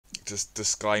just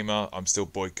disclaimer, I'm still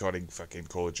boycotting fucking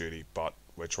Call of Duty, but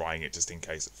we're trying it just in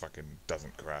case it fucking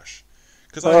doesn't crash.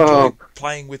 Because I enjoy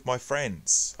playing with my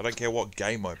friends. I don't care what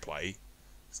game I play.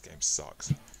 This game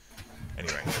sucks.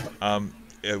 Anyway,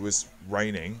 it was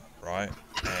raining, right?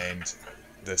 And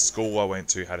the school I went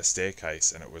to had a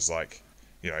staircase, and it was like,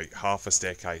 you know, half a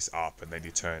staircase up, and then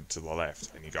you turn to the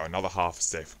left, and you go another half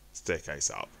a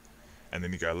staircase up, and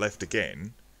then you go left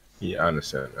again. Yeah, I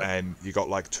understand that. And you got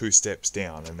like 2 steps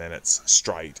down, and then it's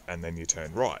straight, and then you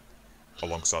turn right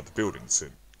alongside the building. So,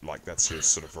 like, that's your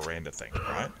sort of veranda thing,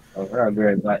 right? I'll be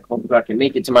right back. Hope I can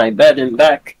make it to my bed and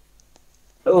back.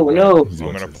 Oh no! I'm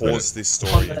going to pause this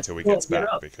story until he gets back,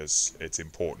 because it's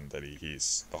important that he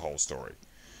hears the whole story.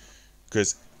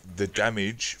 Because the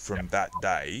damage from that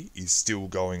day is still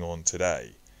going on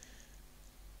today.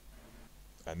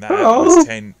 And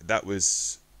that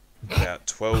was about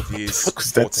 12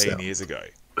 years, 14 years ago.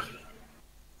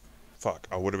 Fuck,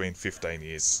 I would have been 15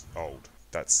 years old.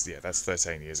 That's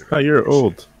 13 years ago. Oh, you're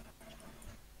old.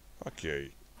 Fuck you,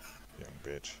 young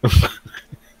bitch.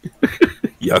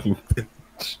 Young.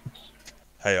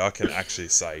 Hey, I can actually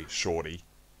say shorty.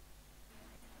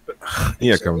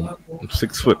 Yeah, I'm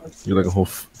 6 foot. You're like a whole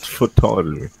foot taller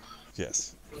than me.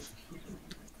 Yes.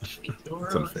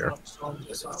 It's unfair.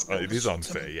 It is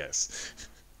unfair, yes.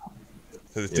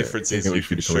 So the Yeah, difference is you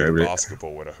can shoot a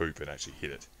basketball with a hoop and actually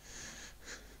hit it.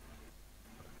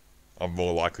 I'm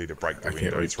more likely to break the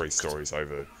window 3 stories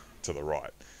over to the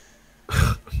right.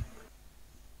 I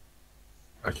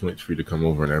can't wait for you to come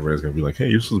over and everybody's gonna be like, "Hey,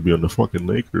 you're supposed to be on the fucking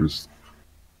Lakers."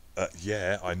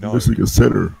 Yeah, I know. You're like a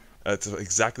center. That's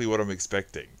exactly what I'm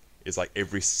expecting. It's like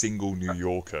every single New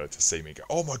Yorker to see me go,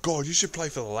 "Oh my god, you should play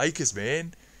for the Lakers,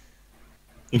 man!"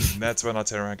 And that's when I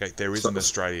turn around and go, "There is an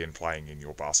Australian playing in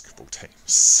your basketball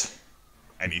teams,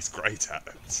 and he's great at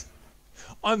it.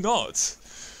 I'm not."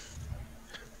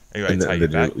 Anyway,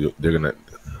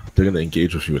 they're gonna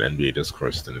engage with you in NBA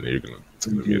discourse, and then it's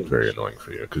gonna be very annoying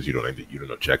for you because you don't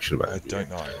know jack shit about I NBA. don't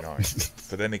know, no.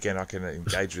 But then again, I can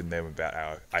engage with them about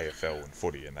our AFL and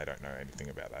footy, and they don't know anything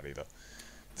about that either.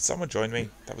 Did someone join me?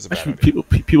 That was a bad idea.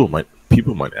 People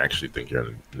might actually think you're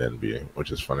in the NBA,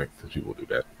 which is funny because people do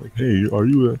that. Like, "Hey, are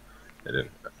you a?" And then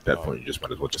at that point, you just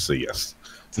might as well just say yes.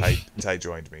 Tay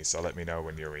joined me, so let me know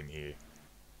when you're in here,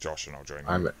 Josh, and I'll join you.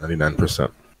 I'm at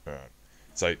 99%. Alright.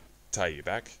 So, Tay, you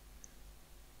back?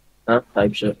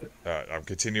 Type shit. Alright, I'm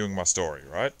continuing my story,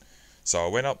 right? So I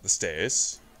went up the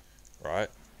stairs, right?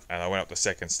 And I went up the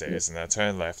second stairs, and then I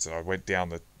turned left, and I went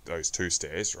down those 2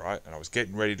 stairs, right? And I was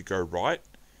getting ready to go right,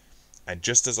 and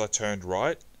just as I turned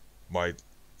right, my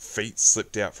feet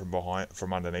slipped out from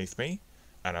underneath me,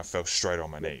 and I fell straight on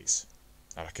my knees.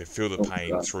 And I could feel the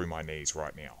pain through my knees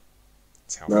right now.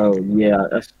 That's how fucking...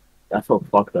 yeah, I felt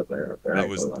fucked up there. That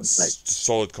was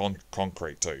solid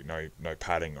concrete too. No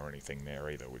padding or anything there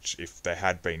either. Which, if there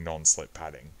had been non-slip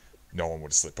padding, no one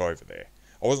would have slipped over there.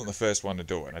 I wasn't the first one to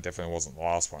do it, and I definitely wasn't the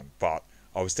last one. But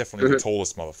I was definitely the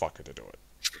tallest motherfucker to do it.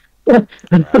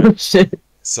 Right? Shit.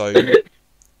 So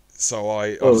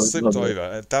I slipped over.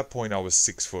 At that point, I was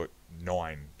 6'9"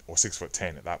 or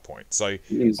 6'10" at that point. So I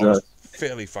was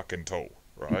fairly fucking tall,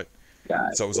 right?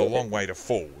 God, so it was a long way to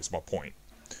fall. Was my point.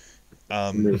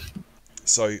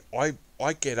 So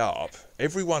I get up.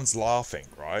 Everyone's laughing,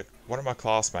 right? One of my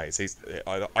classmates.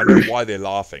 I know why they're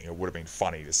laughing. It would have been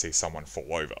funny to see someone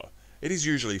fall over. It is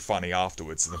usually funny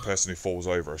afterwards, and the person who falls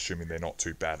over, assuming they're not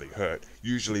too badly hurt,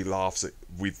 usually laughs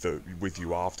with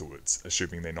you afterwards,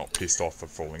 assuming they're not pissed off for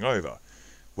falling over.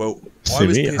 Well, I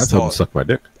was pissed off. Suck my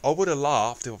dick. I would have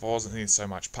laughed if I wasn't in so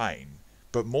much pain,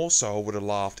 but more so I would have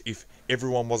laughed if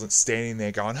everyone wasn't standing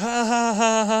there going ha ha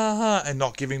ha ha ha and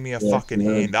not giving me a fucking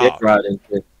hand up.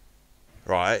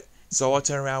 Right? So I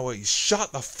turn around and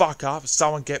shut the fuck up.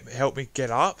 Someone help me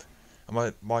get up.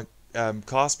 And my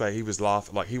classmate, he was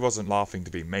laughing, like, he wasn't laughing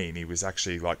to be mean. He was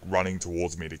actually like running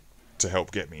towards me to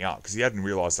help get me up because he hadn't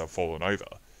realised I'd fallen over.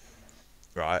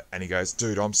 Right? And he goes,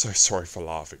 "Dude, I'm so sorry for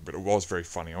laughing, but it was very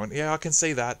funny." I went, "Yeah, I can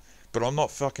see that, but I'm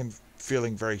not fucking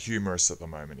feeling very humorous at the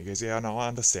moment." He goes, "Yeah, no, I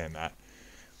understand that."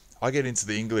 I get into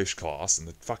the English class, and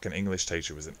the fucking English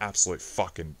teacher was an absolute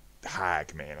fucking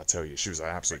hag, man, I tell you. She was an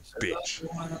absolute bitch.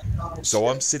 So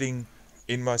I'm sitting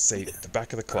in my seat at the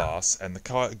back of the class, and the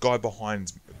guy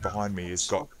behind me has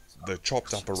got the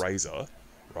chopped up eraser,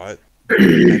 right?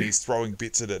 And he's throwing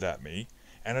bits of it at me.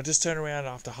 And I just turned around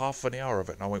after half an hour of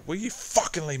it, and I went, "Will you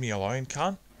fucking leave me alone,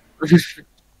 cunt?"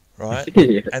 Right?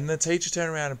 And the teacher turned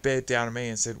around and bared down at me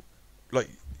and said, like,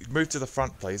 "Move to the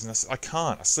front, please." And I said, "I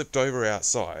can't. I slipped over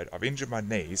outside. I've injured my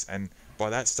knees." And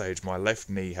by that stage, my left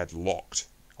knee had locked.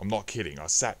 I'm not kidding. I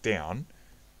sat down,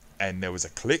 and there was a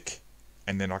click,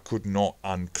 and then I could not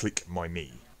unclick my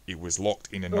knee. It was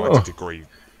locked in a 90-degree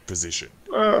position.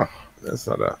 That's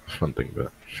not a fun thing to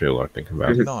feel or think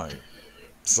about. No.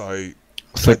 So,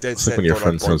 it's like when your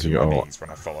friend tells you, when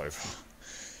I fell over.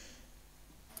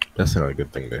 That's not a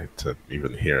good thing to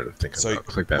even hear and think about.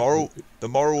 It's like that. The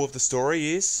moral of the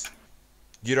story is,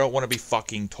 you don't want to be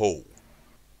fucking tall.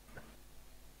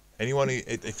 Anyone,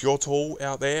 if you're tall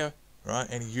out there, right?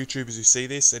 Any YouTubers who see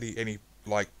this, any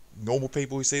like normal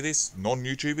people who see this,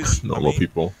 non-YouTubers, normal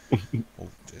people. Well,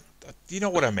 you know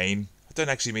what I mean? I don't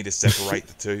actually mean to separate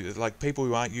the two. Like people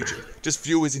who aren't YouTubers, just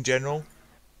viewers in general.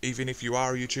 Even if you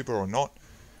are a YouTuber or not,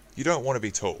 you don't want to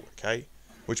be tall, okay?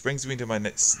 Which brings me to my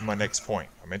next point.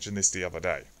 I mentioned this the other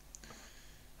day.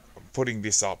 I'm putting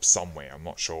this up somewhere. I'm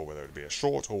not sure whether it be a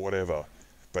short or whatever.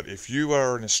 But if you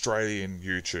are an Australian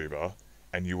YouTuber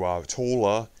and you are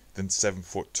taller than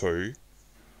 7'2",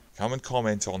 come and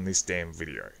comment on this damn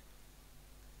video.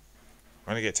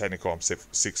 I'm gonna get technical. I'm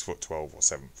 6'12" or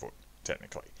 7 foot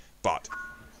technically, but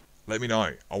let me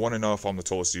know. I want to know if I'm the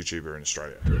tallest YouTuber in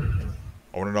Australia.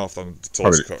 I want to know if I'm the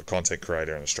tallest content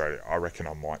creator in Australia. I reckon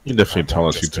I might. You're definitely the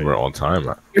tallest YouTuber all time.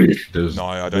 There's no,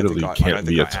 I don't literally can't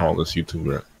be a tallest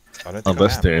YouTuber.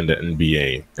 Unless they're in the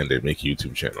NBA and they make a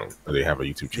YouTube channel, or they have a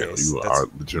YouTube channel. Yes, you are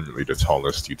legitimately the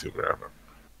tallest YouTuber ever.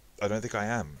 I don't think I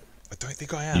am.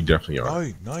 You definitely are.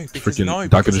 No, because freaking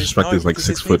Dr. Disrespect is like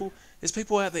 6 foot. There's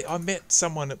people out there. I met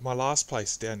someone at my last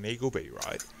place down in Eagleby,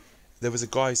 right? There was a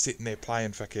guy sitting there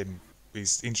playing fucking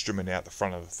his instrument out the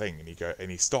front of the thing,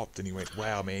 and he stopped and he went,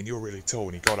 "Wow, man, you're really tall."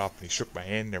 And he got up and he shook my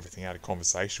hand and everything, had a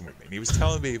conversation with me. And he was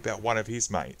telling me about one of his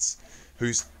mates,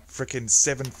 who's freaking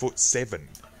 7'7".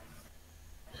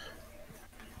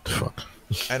 Fuck.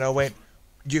 And I went,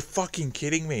 "You're fucking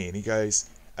kidding me?" And he goes,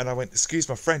 and I went, "Excuse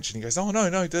my French." And he goes, "Oh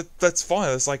no, that's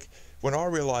fine." It's like, when I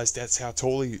realised that's how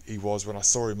tall he was when I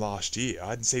saw him last year, I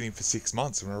hadn't seen him for 6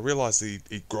 months. When I realised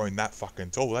he'd grown that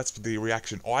fucking tall, that's the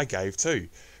reaction I gave too.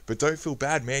 But don't feel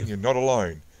bad, man, you're not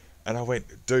alone. And I went,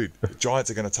 "Dude, the Giants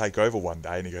are going to take over one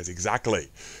day." And he goes, "Exactly."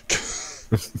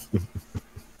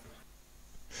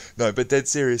 No, but dead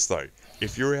serious though.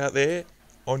 If you're out there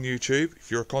on YouTube,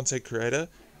 if you're a content creator,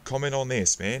 comment on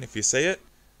this, man. If you see it,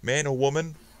 man or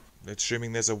woman,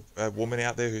 assuming there's a woman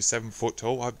out there who's 7 foot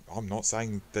tall, I'm not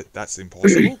saying that that's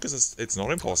impossible, because it's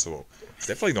not impossible. It's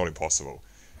definitely not impossible.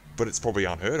 But it's probably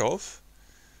unheard of.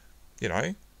 You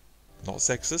know, not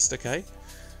sexist, okay?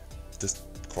 Just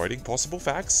quoting possible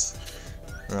facts.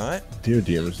 Right? Dear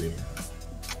DMZ,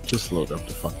 just load up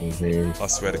the fucking game. I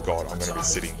swear to God, I'm going to be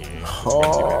sitting here for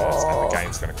 20 minutes and the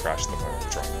game's going to crash the moment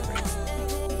we try and read.